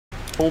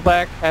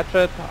fullback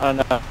hatchet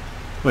and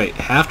Wait,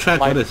 half track?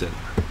 What is it?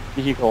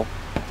 vehicle.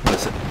 What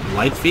is it?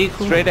 Light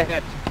vehicle? Straight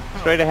ahead.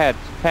 Straight ahead.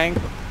 Tank.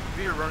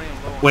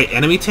 Wait,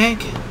 enemy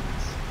tank?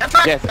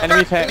 Yes,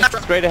 enemy tank.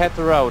 Straight ahead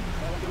the road.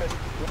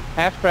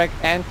 Half track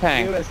and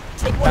tank. Down this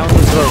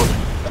road.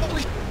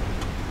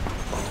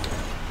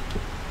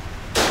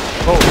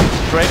 Oh,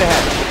 straight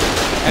ahead.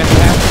 And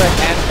half track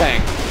and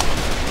tank.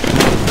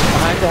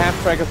 Behind the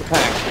half track is a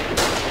tank.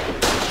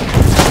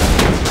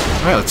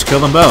 Alright, let's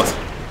kill them both.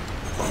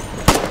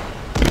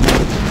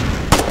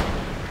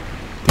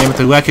 Damn it,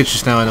 the wreckage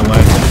is now in the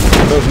way.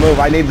 Move, move,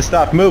 I need the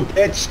stuff. Move,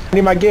 bitch! I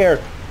need my gear.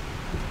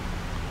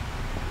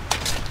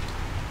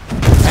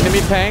 Enemy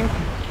tank.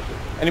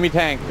 Enemy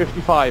tank,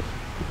 55.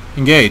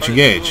 Engage,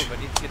 engage. I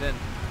need to get in.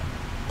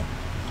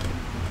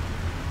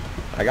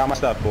 I got my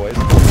stuff, boys.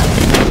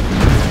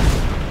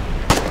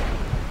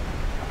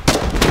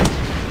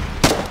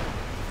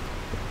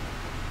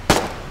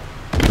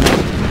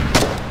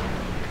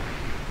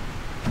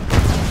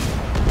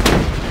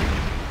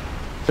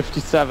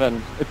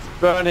 $57. It's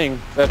burning.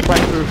 They're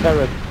trying to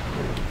repair it.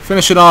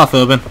 Finish it off,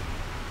 Urban.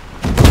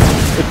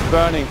 It's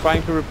burning.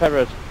 Trying to repair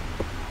it.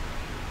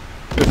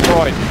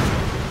 Destroyed.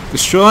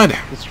 Destroyed?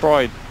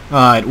 Destroyed.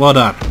 Alright, well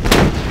done.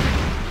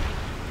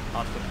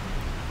 Awesome.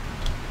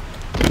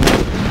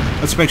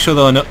 Let's make sure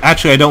though. No,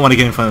 actually, I don't want to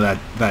get in front of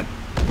that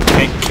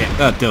tank.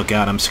 Oh, dear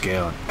God, I'm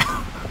scared.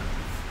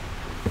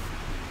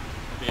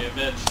 Be a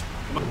bitch.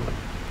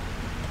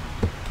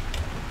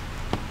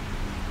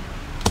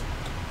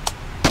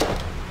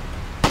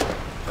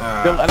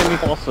 Build enemy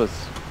forces.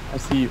 I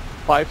see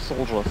 5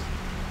 soldiers.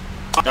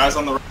 Guys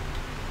on the right.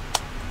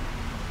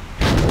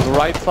 The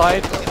right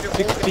side,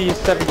 60,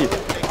 70.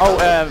 Oh,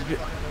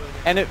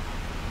 and it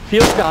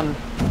field gun,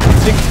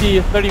 60,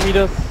 30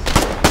 meters.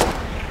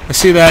 I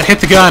see that. Hit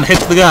the gun. Hit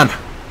the gun.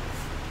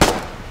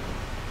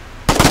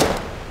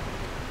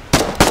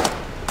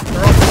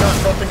 They're off the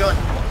gun, they're off the gun.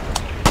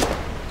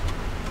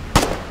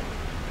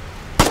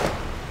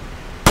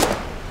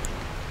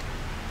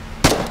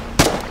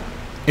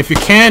 If you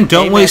can,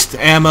 don't Aim waste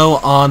ammo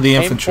on the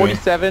Aim infantry.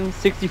 47,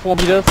 64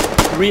 meters,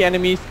 3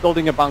 enemies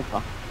building a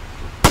bunker.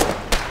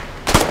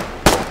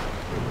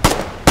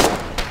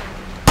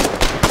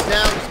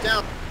 He's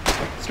down.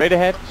 Straight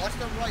ahead, Watch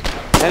them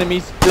right.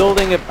 enemies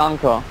building a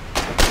bunker.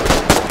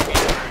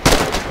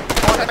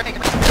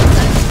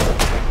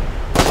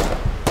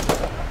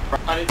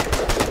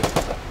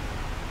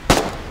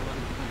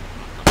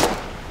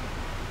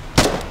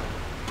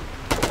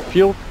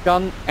 Field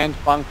gun and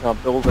bunker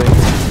building.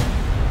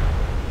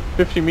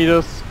 50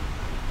 meters.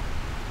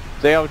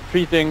 They are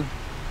retreating.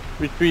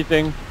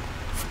 Retreating.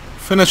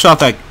 Finish off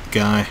that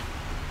guy.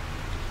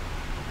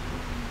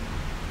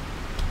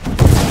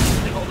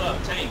 Hold up,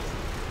 tanks.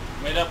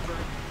 Wait up for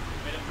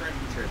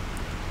infantry.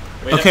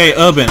 Wait Okay, up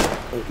for Urban,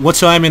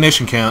 what's your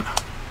ammunition count?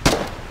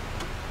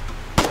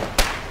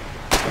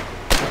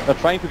 They're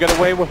trying to get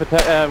away with a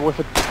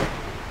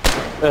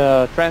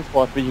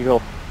transport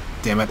vehicle.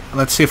 Damn it.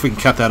 Let's see if we can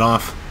cut that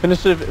off.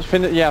 Finish it.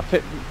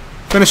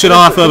 Finish it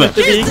off, Urban. Finish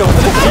the vehicle.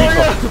 Finish the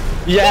vehicle.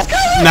 Yes.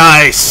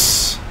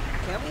 Nice.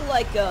 Can't we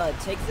like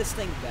take this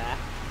thing back?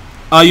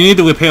 Oh, you need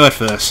to repair it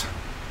first.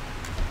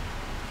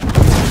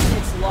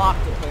 It's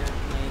locked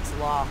apparently. It's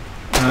locked.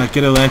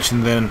 Get a wrench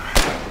and then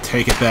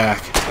take it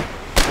back.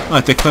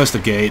 Alright, they closed the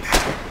gate.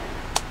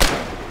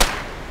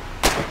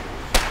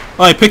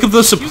 Alright, pick up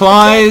those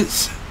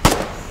supplies.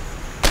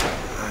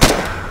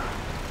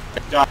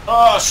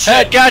 Oh shit!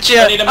 I got you!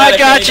 I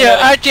got you!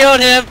 I killed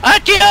him! I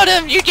killed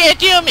him! You can't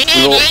kill me!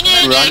 We will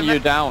run you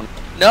down.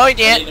 No, he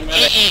didn't.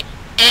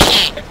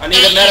 I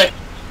need a medic.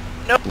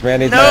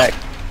 Randy's No. back.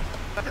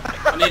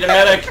 I need a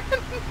medic.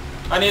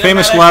 I need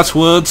Famous a medic. last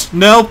words.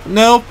 Nope,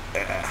 nope.